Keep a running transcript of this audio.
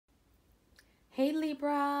Hey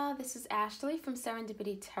Libra, this is Ashley from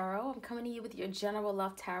Serendipity Tarot. I'm coming to you with your general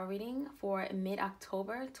love tarot reading for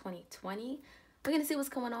mid-October 2020. We're going to see what's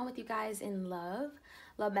going on with you guys in love.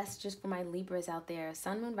 Love messages for my Libras out there.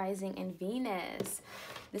 Sun, Moon, Rising, and Venus.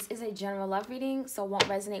 This is a general love reading, so it won't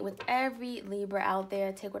resonate with every Libra out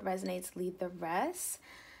there. Take what resonates, leave the rest.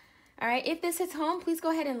 All right, if this hits home, please go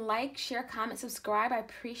ahead and like, share, comment, subscribe. I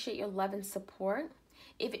appreciate your love and support.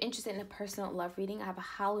 If you're interested in a personal love reading, I have a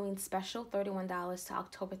Halloween special, $31 to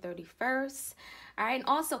October 31st. All right, and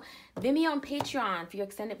also, Vimeo and Patreon for your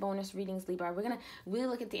extended bonus readings, Libra. We're going to really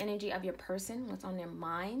look at the energy of your person, what's on their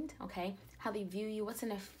mind, okay? How they view you, what's in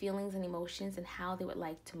their feelings and emotions, and how they would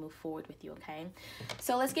like to move forward with you, okay?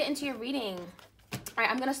 So let's get into your reading. All right,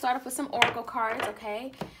 I'm going to start off with some oracle cards,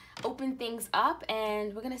 okay? Open things up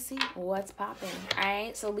and we're gonna see what's popping. All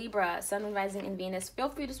right, so Libra, Sun, Moon, Rising, and Venus, feel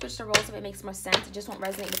free to switch the roles if it makes more sense. It just won't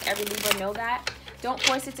resonate with every Libra, know that. Don't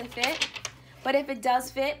force it to fit, but if it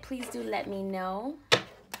does fit, please do let me know.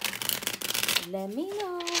 Let me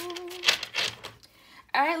know.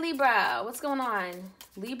 All right, Libra, what's going on?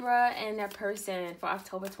 Libra and their person for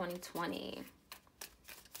October 2020.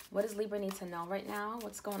 What does Libra need to know right now?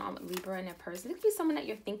 What's going on with Libra and their person? It could be someone that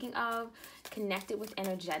you're thinking of, connected with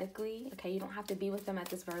energetically. Okay, you don't have to be with them at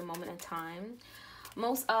this very moment in time.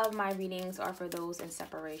 Most of my readings are for those in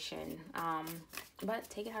separation. But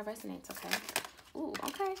take it how it resonates, okay? Ooh,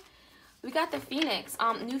 okay. We got the Phoenix,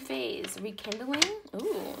 new phase, rekindling.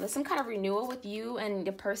 Ooh, there's some kind of renewal with you and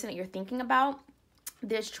the person that you're thinking about.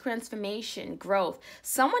 There's transformation, growth.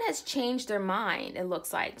 Someone has changed their mind, it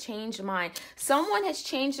looks like. Changed mind. Someone has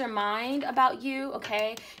changed their mind about you,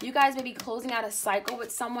 okay? You guys may be closing out a cycle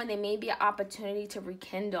with someone. There may be an opportunity to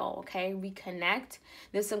rekindle, okay? Reconnect.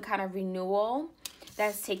 There's some kind of renewal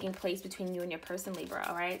that's taking place between you and your person, Libra,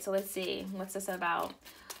 all right? So let's see. What's this about?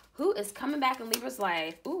 Who is coming back in Libra's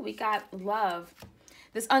life? Ooh, we got love.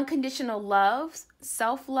 This unconditional love,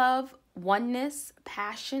 self-love, oneness,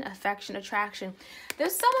 passion, affection, attraction.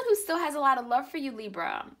 There's someone who still has a lot of love for you,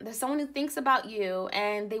 Libra. There's someone who thinks about you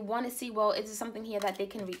and they want to see, well, is there something here that they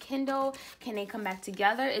can rekindle? Can they come back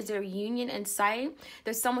together? Is there a union in sight?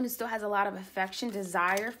 There's someone who still has a lot of affection,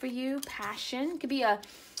 desire for you, passion. Could be a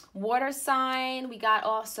water sign. We got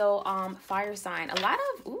also fire sign. A lot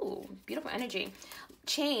of, ooh, beautiful energy.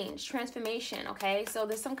 Change, transformation, okay? So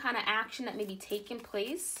there's some kind of action that may be taking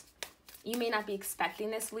place. You may not be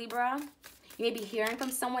expecting this, Libra. You may be hearing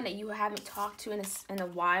from someone that you haven't talked to in a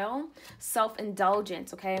while.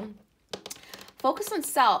 Self-indulgence, okay? Focus on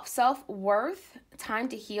self, self-worth, time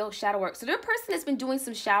to heal, shadow work. So their person has been doing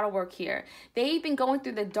some shadow work here. They've been going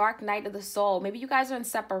through the dark night of the soul. Maybe you guys are in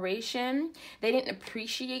separation. They didn't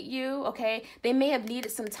appreciate you, okay? They may have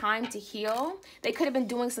needed some time to heal. They could have been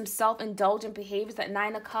doing some self-indulgent behaviors, that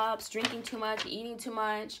 9 of Cups, drinking too much, eating too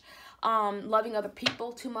much, loving other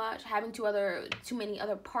people too much, having too many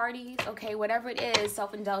other parties, okay? Whatever it is,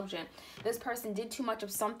 self-indulgent. This person did too much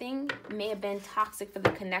of something, may have been toxic for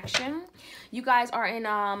the connection. You guys are in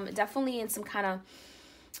definitely in some kind of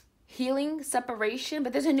healing, separation,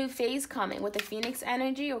 but there's a new phase coming with the Phoenix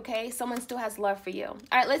energy, okay? Someone still has love for you. All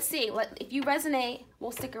right, let's see. If you resonate,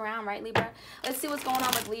 we'll stick around, right, Libra? Let's see what's going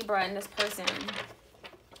on with Libra and this person.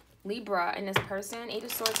 Libra and this person, 8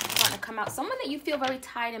 of Swords is starting to come out. Someone that you feel very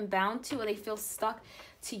tied and bound to, or they feel stuck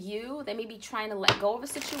to you. They may be trying to let go of a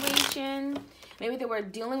situation. Maybe they were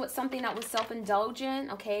dealing with something that was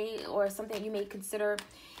self-indulgent, okay? Or something that you may consider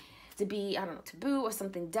to be, I don't know, taboo or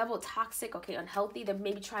something devil, toxic, okay, unhealthy. They're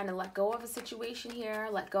maybe trying to let go of a situation here,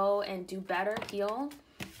 let go and do better, heal.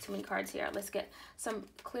 Too many cards here. Let's get some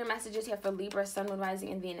clear messages here for Libra, Sun, Moon, Rising,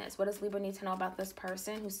 and Venus. What does Libra need to know about this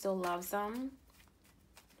person who still loves them?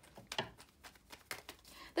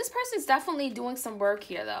 This person's definitely doing some work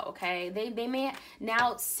here, though, okay? They may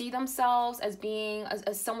now see themselves as being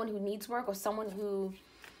as someone who needs work, or someone who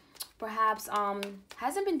perhaps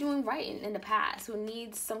hasn't been doing right in the past, who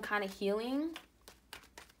needs some kind of healing.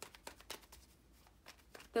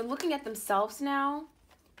 They're looking at themselves now.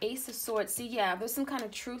 Ace of Swords. See, yeah, there's some kind of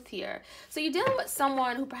truth here. So you're dealing with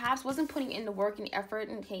someone who perhaps wasn't putting in the work and effort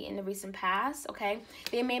in the recent past, okay?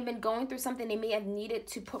 They may have been going through something. They may have needed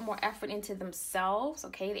to put more effort into themselves,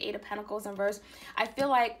 okay? The 8 of Pentacles in reverse. I feel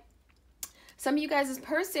like some of you guys'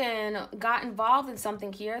 person got involved in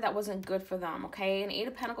something here that wasn't good for them, okay? And 8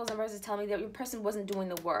 of Pentacles in reverse is telling me that your person wasn't doing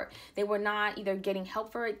the work. They were not either getting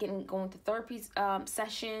help for it, going to therapy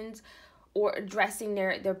sessions, or addressing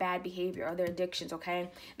their bad behavior or their addictions, okay?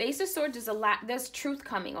 The Ace of Swords is there's truth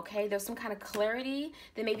coming, okay? There's some kind of clarity.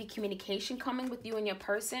 There may be communication coming with you and your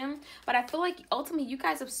person. But I feel like ultimately you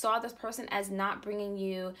guys have saw this person as not bringing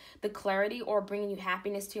you the clarity or bringing you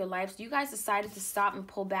happiness to your life. So you guys decided to stop and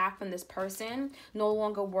pull back from this person, no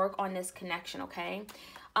longer work on this connection, okay?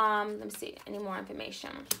 Let me see, any more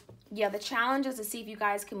information? Yeah, the challenge is to see if you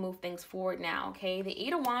guys can move things forward now, okay? The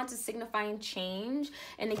Eight of Wands is signifying change.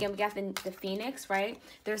 And again, we got the Phoenix, right?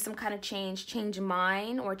 There's some kind of change of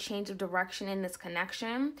mind or change of direction in this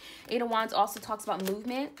connection. Eight of Wands also talks about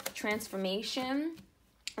movement, transformation.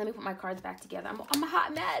 Let me put my cards back together. I'm a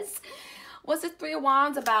hot mess. What's the Three of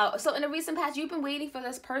Wands about? So in the recent past, you've been waiting for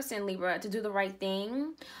this person, Libra, to do the right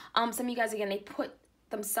thing. Some of you guys, again, they put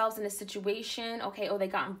themselves in a situation, okay, or they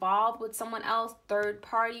got involved with someone else, third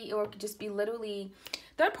party, or it could just be literally,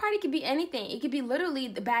 third party could be anything. It could be literally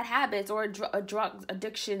the bad habits or drug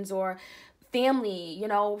addictions or family, you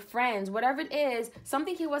know, friends, whatever it is,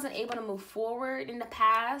 something he wasn't able to move forward in the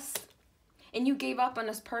past, and you gave up on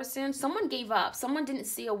this person. Someone gave up. Someone didn't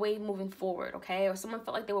see a way moving forward, okay, or someone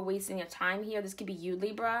felt like they were wasting their time here. This could be you,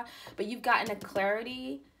 Libra, but you've gotten a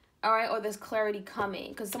clarity, all right, or there's clarity coming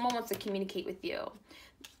because someone wants to communicate with you.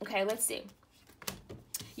 Okay, let's see.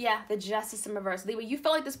 Yeah, the Justice in reverse. Libra, you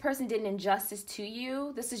feel like this person did an injustice to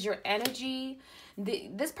you. This is your energy.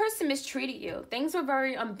 This person mistreated you. Things were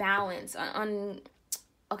very unbalanced.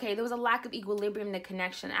 Okay, there was a lack of equilibrium in the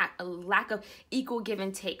connection, a lack of equal give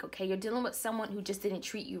and take, okay? You're dealing with someone who just didn't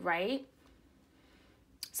treat you right.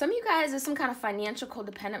 Some of you guys, there's some kind of financial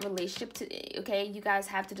codependent relationship, okay, you guys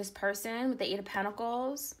have to this person with the Eight of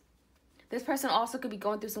Pentacles. This person also could be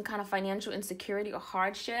going through some kind of financial insecurity or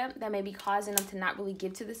hardship that may be causing them to not really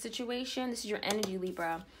give to the situation. This is your energy,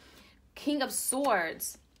 Libra. King of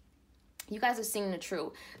Swords. You guys are seeing the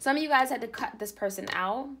truth. Some of you guys had to cut this person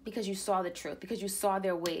out because you saw the truth, because you saw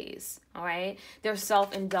their ways, all right? Their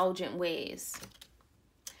self-indulgent ways.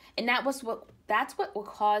 And that's what will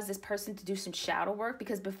cause this person to do some shadow work,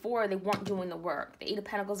 because before they weren't doing the work. The Eight of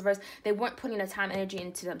Pentacles reverse, they weren't putting the time, energy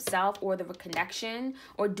into themselves or the connection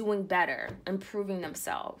or doing better, improving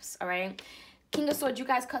themselves, all right? King of Swords, you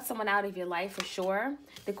guys cut someone out of your life for sure.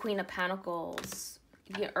 The Queen of Pentacles,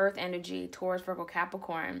 your Earth energy, Taurus, Virgo,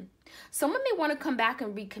 Capricorn. Someone may want to come back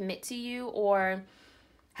and recommit to you or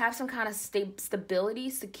have some kind of stability,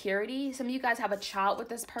 security. Some of you guys have a child with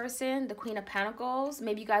this person, the Queen of Pentacles.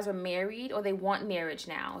 Maybe you guys were married or they want marriage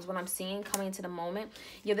now is what I'm seeing coming into the moment.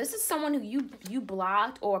 Yeah, this is someone who you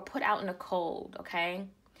blocked or put out in the cold, okay?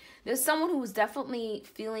 There's someone who is definitely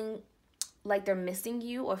feeling like they're missing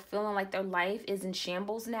you or feeling like their life is in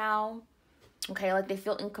shambles now, okay? Like they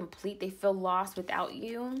feel incomplete, they feel lost without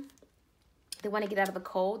you. They want to get out of the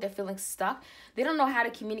cold. They're feeling stuck. They don't know how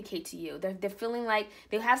to communicate to you. They're feeling like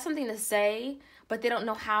they have something to say, but they don't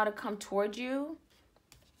know how to come towards you.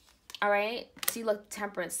 All right? See, look,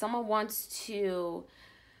 Temperance. Someone wants to...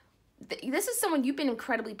 This is someone you've been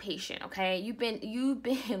incredibly patient, okay? You've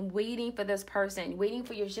been waiting for this person, waiting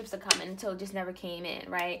for your ships to come in until it just never came in,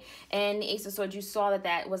 right? And the Ace of Swords, you saw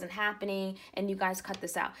that wasn't happening, and you guys cut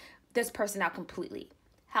this person out completely.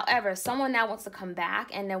 However, someone now wants to come back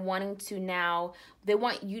and they're wanting to now, they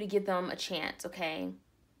want you to give them a chance, okay?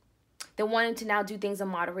 They're wanting to now do things in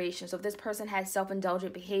moderation. So if this person has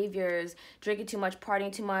self-indulgent behaviors, drinking too much,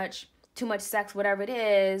 partying too much sex, whatever it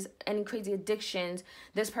is, any crazy addictions,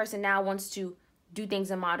 this person now wants to do things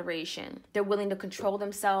in moderation. They're willing to control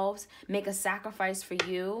themselves, make a sacrifice for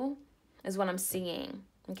you, is what I'm seeing,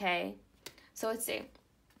 okay? So let's see.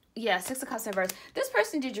 Yeah, Six of Cups in reverse. This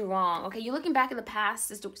person did you wrong, okay? You're looking back at the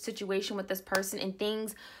past situation with this person and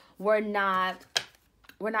things were not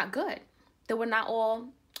good. They were not all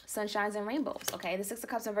sunshines and rainbows, okay? The Six of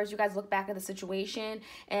Cups in reverse, you guys look back at the situation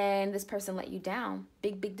and this person let you down.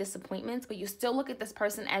 Big disappointments, but you still look at this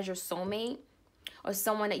person as your soulmate or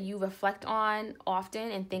someone that you reflect on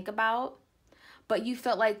often and think about. But you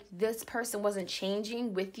felt like this person wasn't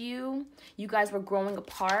changing with you. You guys were growing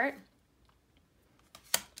apart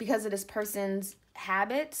because of this person's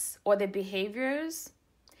habits or their behaviors.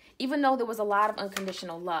 Even though there was a lot of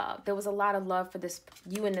unconditional love, there was a lot of love for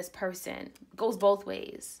you and this person. It goes both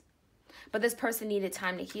ways. But this person needed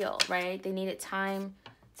time to heal, right? They needed time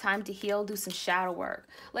to heal, do some shadow work.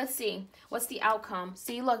 Let's see. What's the outcome?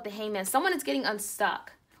 See, look, the Hangman. Someone is getting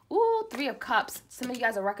unstuck. Ooh, Three of Cups. Some of you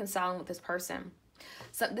guys are reconciling with this person.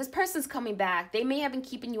 So this person's coming back. They may have been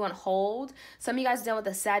keeping you on hold. Some of you guys deal with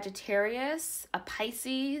a Sagittarius, a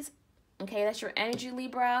Pisces, Okay, that's your energy,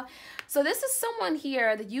 Libra. So this is someone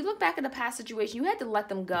here that you look back at the past situation, you had to let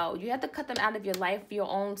them go. You had to cut them out of your life for your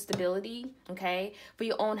own stability, okay? For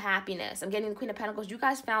your own happiness. I'm getting the Queen of Pentacles. You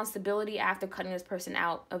guys found stability after cutting this person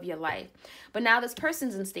out of your life. But now this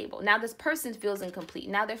person's unstable. Now this person feels incomplete.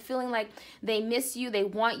 Now they're feeling like they miss you. They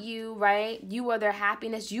want you, right? You were their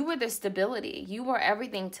happiness. You were their stability. You were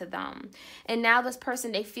everything to them. And now this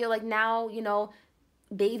person, they feel like now, you know,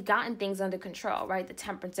 they've gotten things under control, right? The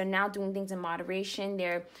Temperance, they're now doing things in moderation.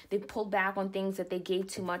 They pulled back on things that they gave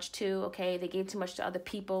too much to, okay? They gave too much to other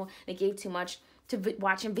people. They gave too much to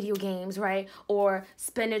watching video games, right? Or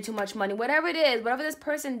spending too much money. Whatever it is, whatever this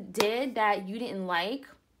person did that you didn't like,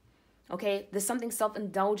 okay? There's something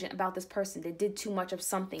self-indulgent about this person. They did too much of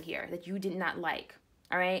something here that you did not like,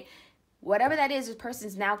 all right? Whatever that is, this person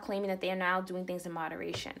is now claiming that they are now doing things in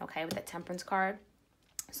moderation, okay? With that Temperance card.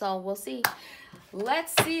 So we'll see.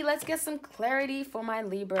 Let's see. Let's get some clarity for my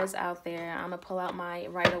Libras out there. I'm going to pull out my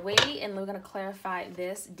Right Away, and we're going to clarify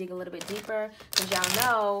this, dig a little bit deeper, because y'all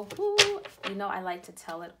know, you know I like to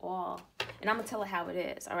tell it all. And I'm going to tell it how it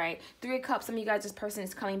is, all right? 3 of Cups, some of you guys, this person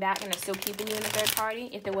is coming back and they're still keeping you in a third party,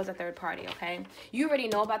 if there was a third party, okay? You already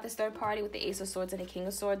know about this third party with the Ace of Swords and the King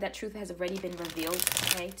of Swords. That truth has already been revealed,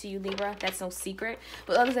 okay, to you, Libra. That's no secret.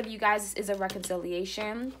 But others of you guys, this is a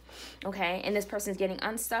reconciliation, okay? And this person is getting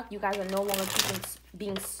unstuck. You guys are no longer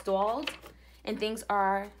being stalled, and things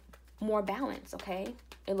are more balanced, okay?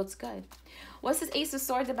 It looks good. What's this Ace of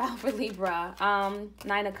Swords about for Libra?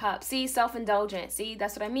 9 of Cups. See, self-indulgent. See,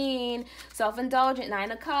 that's what I mean. Self-indulgent,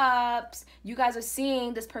 9 of Cups. You guys are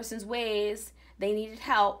seeing this person's ways. They needed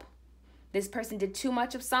help. This person did too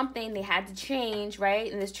much of something. They had to change,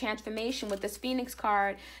 right? And this transformation with this Phoenix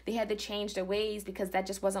card, they had to change their ways because that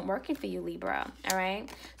just wasn't working for you, Libra, all right?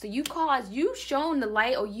 So you've shown the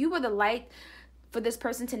light, or you were the light for this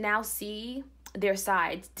person to now see their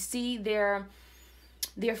sides, to see their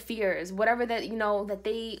fears, whatever that, you know, that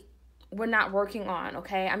they were not working on,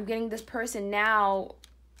 okay? I'm getting this person now,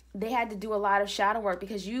 they had to do a lot of shadow work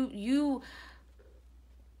because you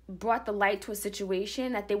brought the light to a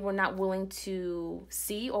situation that they were not willing to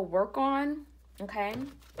see or work on, okay?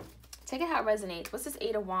 Take it how it resonates. What's this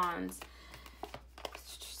 8 of Wands?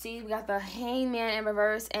 See, we got the Hangman in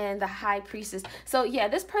reverse and the High Priestess. So, yeah,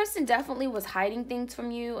 this person definitely was hiding things from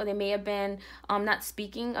you, or they may have been not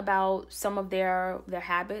speaking about some of their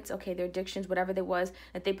habits, okay, their addictions, whatever there was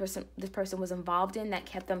that this person was involved in that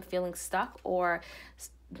kept them feeling stuck or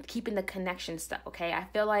keeping the connection stuck, okay? I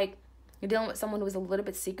feel like you're dealing with someone who was a little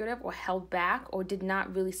bit secretive or held back or did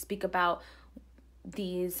not really speak about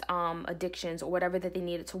these addictions or whatever that they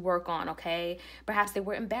needed to work on, okay? Perhaps they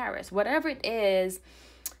were embarrassed. Whatever it is,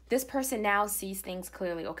 this person now sees things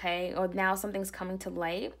clearly, okay? Or now something's coming to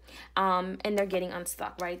light, and they're getting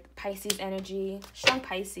unstuck, right? Pisces energy, strong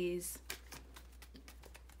Pisces.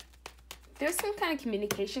 There's some kind of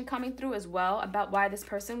communication coming through as well about why this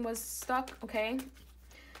person was stuck, okay?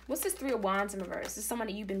 What's this 3 of Wands in reverse? This is someone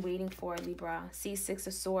that you've been waiting for, Libra. See, 6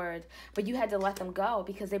 of Swords. But you had to let them go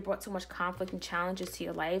because they brought too much conflict and challenges to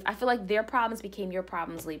your life. I feel like their problems became your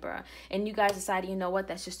problems, Libra. And you guys decided, you know what,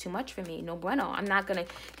 that's just too much for me. No bueno. I'm not going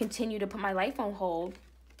to continue to put my life on hold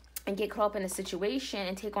and get caught up in a situation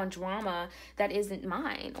and take on drama that isn't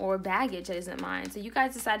mine or baggage that isn't mine. So you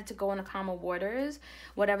guys decided to go into calmer waters,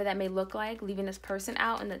 whatever that may look like, leaving this person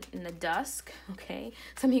out in the dusk, okay?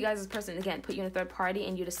 Some of you guys, this person, again, put you in a third party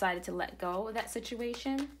and you decided to let go of that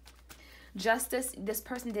situation. Justice, this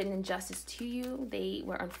person did an injustice to you. They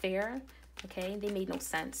were unfair, okay? They made no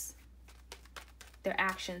sense. Their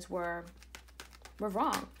actions were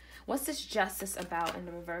wrong. What's this Justice about in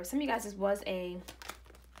the reverse? Some of you guys, this was a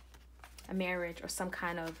marriage or some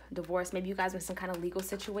kind of divorce. Maybe you guys were in some kind of legal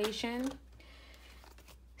situation.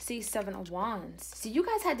 See, 7 of Wands. So you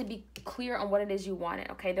guys had to be clear on what it is you wanted,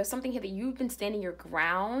 okay? There's something here that you've been standing your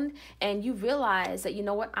ground and you realize that, you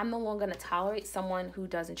know what, I'm no longer going to tolerate someone who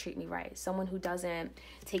doesn't treat me right, someone who doesn't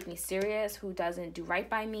take me serious, who doesn't do right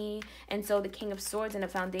by me. And so the King of Swords and the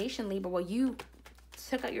Foundation, Libra, well, you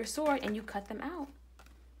took out your sword and you cut them out.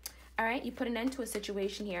 All right, you put an end to a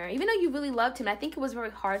situation here. Even though you really loved him, I think it was very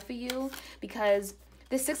hard for you because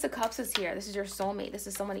the 6 of Cups is here. This is your soulmate. This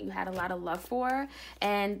is someone that you had a lot of love for.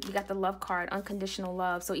 And you got the love card, unconditional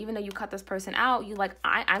love. So even though you cut this person out, you like,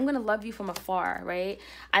 I'm going to love you from afar, right?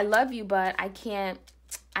 I love you, but I can't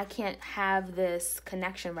have this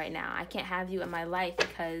connection right now. I can't have you in my life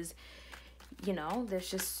because, you know, there's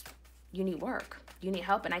just, you need work. You need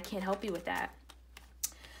help, and I can't help you with that.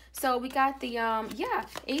 So we got the yeah,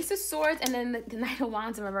 Ace of Swords, and then the Knight of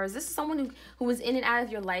Wands in reverse. This is someone who was in and out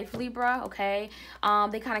of your life, Libra, okay?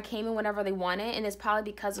 They kind of came in whenever they wanted, and it's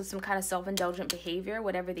probably because of some kind of self-indulgent behavior,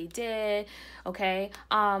 whatever they did, okay?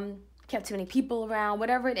 Kept too many people around,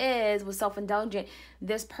 whatever it is, was self-indulgent.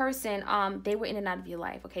 This person, they were in and out of your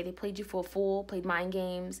life, okay? They played you for a fool, played mind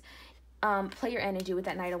games. Play your energy with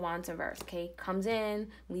that Knight of Wands in reverse, okay? Comes in,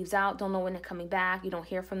 leaves out, don't know when they're coming back, you don't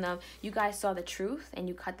hear from them. You guys saw the truth and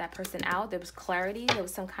you cut that person out. There was clarity, there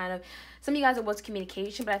was some of you guys, it was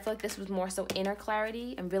communication, but I feel like this was more so inner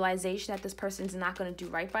clarity and realization that this person's not going to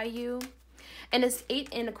do right by you. And this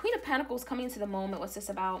the Queen of Pentacles coming into the moment, what's this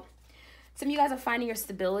about? Some of you guys are finding your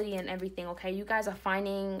stability and everything, okay? You guys are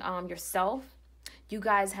finding yourself. You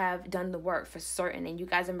guys have done the work for certain, and you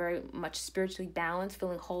guys are very much spiritually balanced,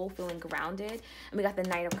 feeling whole, feeling grounded. And we got the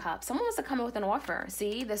Knight of Cups. Someone wants to come in with an offer.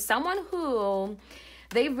 See, there's someone who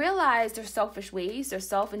they realize their selfish ways, their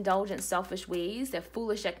self-indulgent selfish ways, their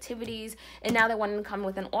foolish activities, and now they want to come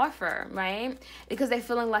with an offer, right? Because they're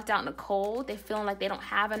feeling left out in the cold. They're feeling like they don't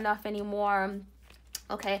have enough anymore.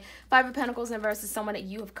 Okay, Five of Pentacles in reverse is someone that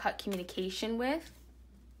you have cut communication with,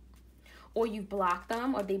 or you blocked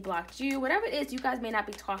them, or they blocked you. Whatever it is, you guys may not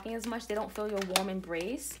be talking as much. They don't feel your warm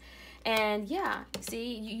embrace. And yeah,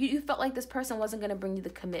 see, you felt like this person wasn't going to bring you the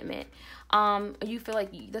commitment. You feel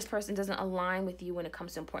like this person doesn't align with you when it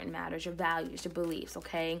comes to important matters, your values, your beliefs,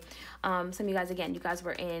 okay? Some of you guys, again, you guys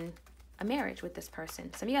were in a marriage with this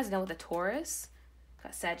person. Some of you guys are done with a Taurus.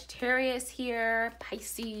 Got Sagittarius here,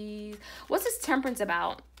 Pisces. What's this Temperance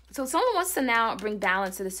about? So someone wants to now bring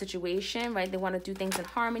balance to the situation, right? They want to do things in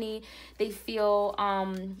harmony. They feel,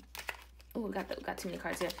 oh, we got too many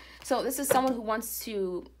cards here. So this is someone who wants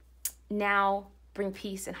to now bring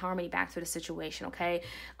peace and harmony back to the situation, okay?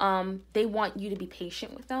 They want you to be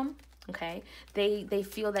patient with them, okay? They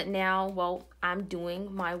feel that now, well, I'm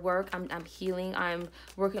doing my work. I'm healing. I'm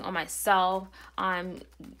working on myself. I'm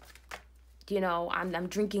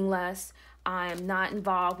drinking less. I'm not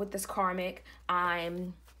involved with this karmic.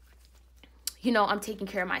 I'm taking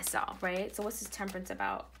care of myself, right? So what's this Temperance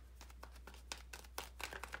about?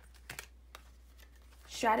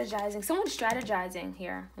 Strategizing. Someone's strategizing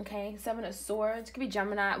here, okay? Seven of Swords. It could be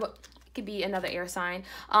Gemini. Well, it could be another air sign.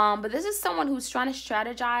 But this is someone who's trying to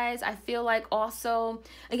strategize. I feel like also,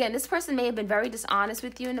 again, this person may have been very dishonest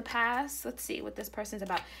with you in the past. Let's see what this person's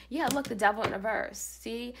about. Yeah, look, the Devil in reverse.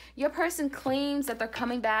 See? Your person claims that they're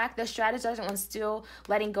coming back. They're strategizing on still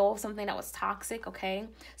letting go of something that was toxic, okay?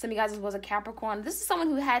 Some of you guys was a Capricorn. This is someone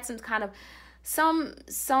who had some kind of,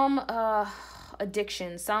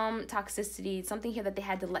 addiction, some toxicity, something here that they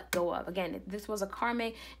had to let go of. Again, if this was a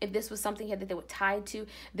karmic, if this was something here that they were tied to,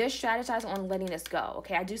 they're strategizing on letting this go,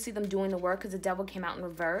 okay? I do see them doing the work because the Devil came out in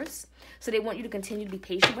reverse. So they want you to continue to be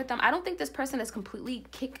patient with them. I don't think this person has completely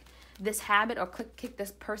kicked this habit or kicked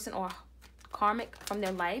this person or karmic from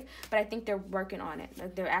their life, but I think they're working on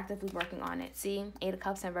it. They're actively working on it. See, Eight of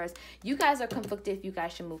Cups in reverse. You guys are conflicted if you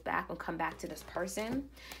guys should move back or come back to this person.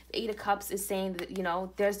 The Eight of Cups is saying that,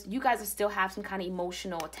 you guys still have some kind of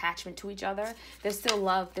emotional attachment to each other. There's still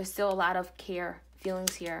love. There's still a lot of care,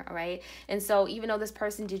 feelings here, all right? And so even though this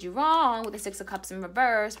person did you wrong with the Six of Cups in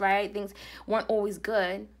reverse, right, things weren't always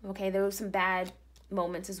good, okay? There was some bad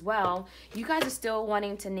moments as well. You guys are still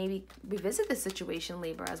wanting to maybe revisit the situation,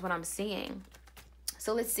 Libra, is what I'm seeing.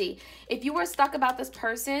 So let's see. If you were stuck about this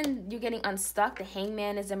person, you're getting unstuck. The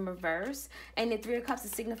Hangman is in reverse. And the Three of Cups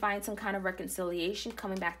is signifying some kind of reconciliation,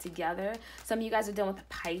 coming back together. Some of you guys are dealing with the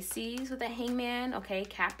Pisces with the Hangman, okay?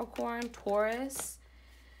 Capricorn, Taurus.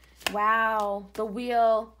 Wow, the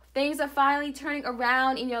Wheel. Things are finally turning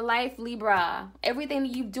around in your life, Libra. Everything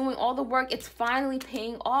that you're doing, all the work, it's finally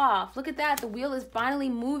paying off. Look at that. The wheel is finally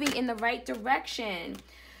moving in the right direction.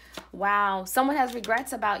 Wow. Someone has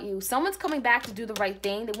regrets about you. Someone's coming back to do the right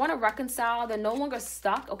thing. They want to reconcile. They're no longer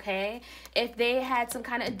stuck, okay? If they had some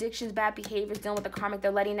kind of addictions, bad behaviors, dealing with the karmic,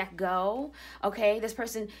 they're letting that go, okay? This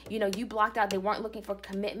person, you blocked out. They weren't looking for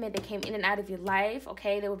commitment. They came in and out of your life,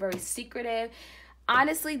 okay? They were very secretive.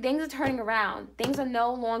 Honestly, things are turning around. Things are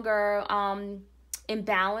no longer in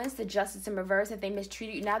balance. The Justice in reverse. If they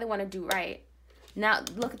mistreated you, now they want to do right. Now,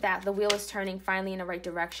 look at that. The wheel is turning finally in the right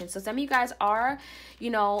direction. So some of you guys are,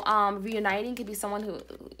 reuniting. Could be someone who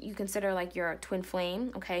you consider like your twin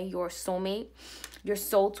flame, okay? Your soulmate, your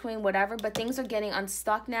soul twin, whatever. But things are getting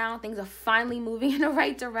unstuck now. Things are finally moving in the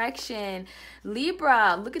right direction.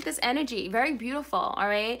 Libra, look at this energy. Very beautiful, all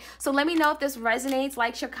right? So let me know if this resonates.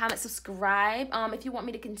 Like, share, comment, subscribe. If you want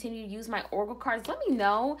me to continue to use my oracle cards, let me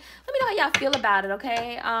know. Let me know how y'all feel about it,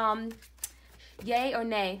 okay? Yay or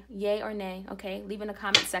nay? Yay or nay? Okay, leave in the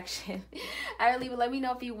comment section. All right, Libra, let me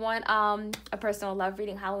know if you want a personal love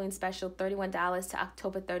reading Halloween special, $31 to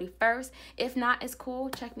October 31st. If not, it's cool.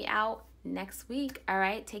 Check me out next week. All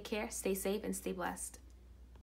right, take care, stay safe, and stay blessed.